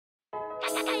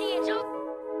Hey,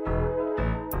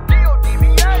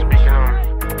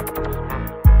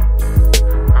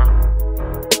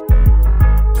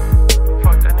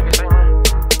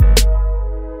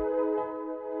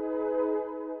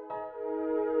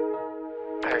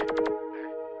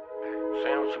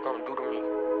 saying what you gonna do to me,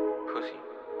 pussy.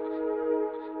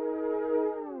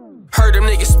 Heard them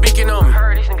niggas speaking on me.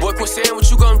 Boy, quit saying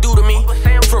what you gonna do to me.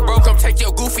 For broke, I'm take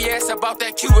your goofy ass about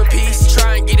that Cuban piece.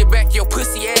 Try and get it back, your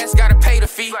pussy ass gotta pay the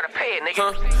fee.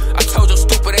 I told your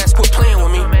stupid ass quit playing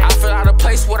with me. I feel out of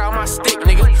place without my stick,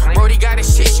 nigga. Brody got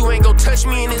his shit, you ain't gon' touch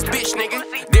me in this bitch, nigga.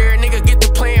 Dare a nigga get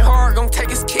to playing hard, gon' take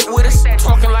his kid with us.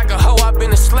 Talking like a hoe, I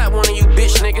been to slap one of you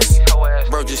bitch niggas.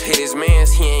 Bro just hit his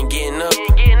mans, he ain't getting up.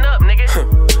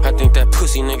 I think that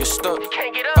pussy nigga stuck.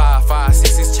 5, 5,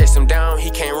 6, 6, chase him down, he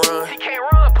can't run.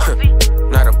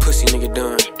 Not a pussy nigga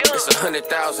done. It's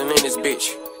 100,000 in this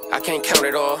bitch. I can't count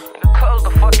it all. Close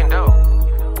the fucking door.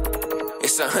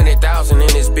 It's 100,000 in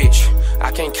this bitch.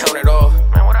 I can't count it all.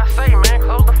 Man, what I say, man?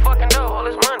 Close the fucking door. All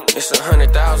this money. It's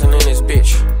 100,000 in this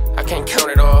bitch. I can't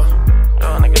count it all.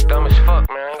 Y'all niggas dumb as fuck,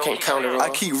 man. Can't count it all. I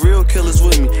keep real killers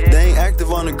with me. They ain't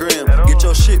active on the gram. Get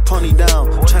your shit punny down.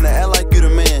 Tryna act like you the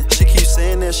man. She keeps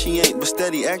saying that she ain't, but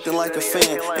steady acting like a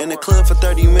fan. In the club for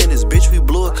 30 minutes, bitch, we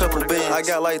blew a couple bands. I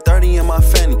got like 30 in my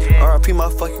fanny. RIP my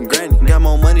fucking granny. Got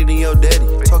more money than your daddy.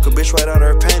 Talk a bitch right out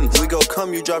her panties. We go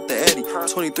come, you drop the Eddie.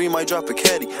 23 might drop a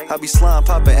caddy. I be slime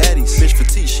poppin' addies. Bitch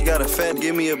petite, she got a fatty.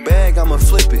 Give me a bag, I'ma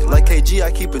flip it. Like KG,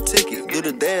 I keep a ticket. Do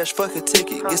the dash, fuck a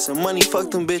ticket. Get some money,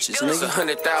 fuck them bitches, nigga. It's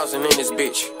 100,000 in this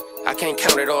bitch. I can't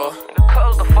count it all.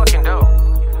 Close the fucking door.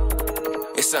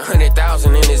 It's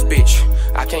 100,000 in this bitch.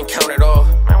 I can't count it all.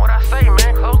 Man, what I say,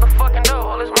 man? Close the fucking door.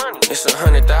 All this money. It's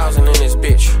 100,000 in this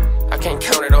bitch. I can't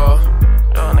count it all.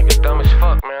 Y'all niggas dumb as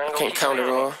fuck, man. Can't count it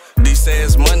all. D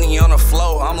says money on the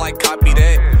flow, I'm like copy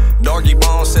that. Doggy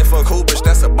bone said fuck who, bitch,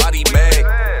 that's a body bag.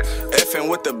 Effing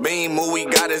with the beam, we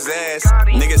got his ass.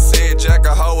 Niggas said Jack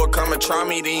a hoe would come and try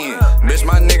me then. Bitch,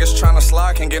 my niggas tryna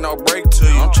slide, can't get no break to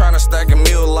you. I'm tryna stack a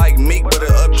meal like Meek, but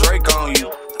it up Drake on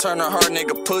you. Turn a hard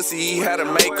nigga pussy, he had a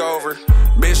makeover.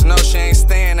 Bitch, no, she ain't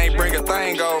staying, they bring a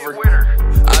thing over.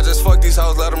 I just fuck these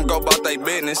hoes, let them go about they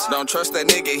business. Don't trust that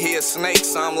nigga, he a snake,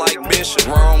 something like Bishop.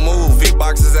 Wrong move,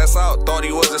 V-box his ass out, thought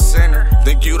he was a sinner.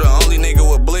 Think you the only nigga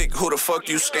with blick, who the fuck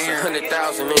you scaring?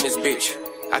 100,000 in this bitch.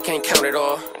 I can't count it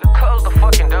all. Close the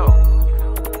fucking door.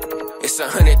 It's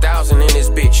 100,000 in this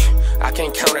bitch. I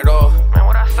can't count it all. Man,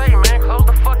 what I say, man? Close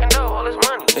the fucking door. All this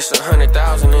money. It's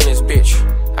 100,000 in this bitch.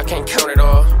 I can't count it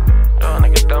all. Y'all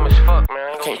niggas dumb as fuck,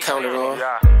 man. Can't count it all.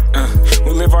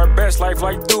 We live our best life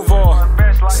like Duval.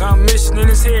 Something missing in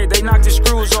his head, they knocked the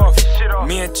screws off.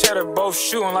 Me and Cheddar both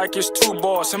shooting like it's 2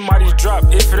 balls. Somebody's drop.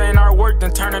 If it ain't our work,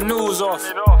 then turn the news off.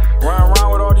 Run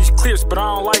around with all these clips, but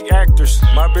I don't like actors.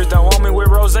 My bitch don't want me with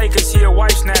Rosay, cause he a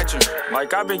wife snatcher.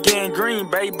 Like I been getting green,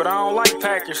 babe, but I don't like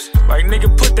Packers. Like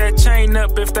nigga, put that chain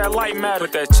up if that light matter.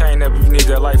 Put that chain up if you need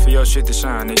that light for your shit to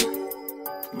shine, nigga.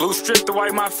 Blue strip to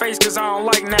wipe my face cause I don't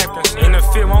like napkins. In the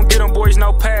field, won't get them boys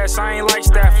no pass, I ain't like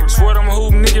Stafford. Swear them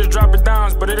hoop niggas dropping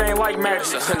downs, but it ain't like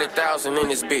Madison. It's 100,000 in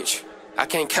this bitch. I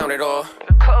can't count it all.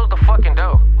 Close the fucking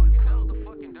door.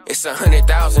 It's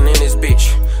 100,000 in this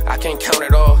bitch. I can't count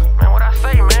it all. Man, what I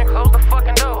say, man? Close the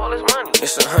fucking door. All this money.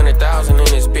 It's 100,000 in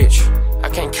this bitch. I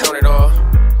can't count it all.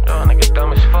 Y'all niggas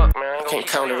dumb as fuck, man. Can't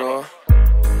count it all.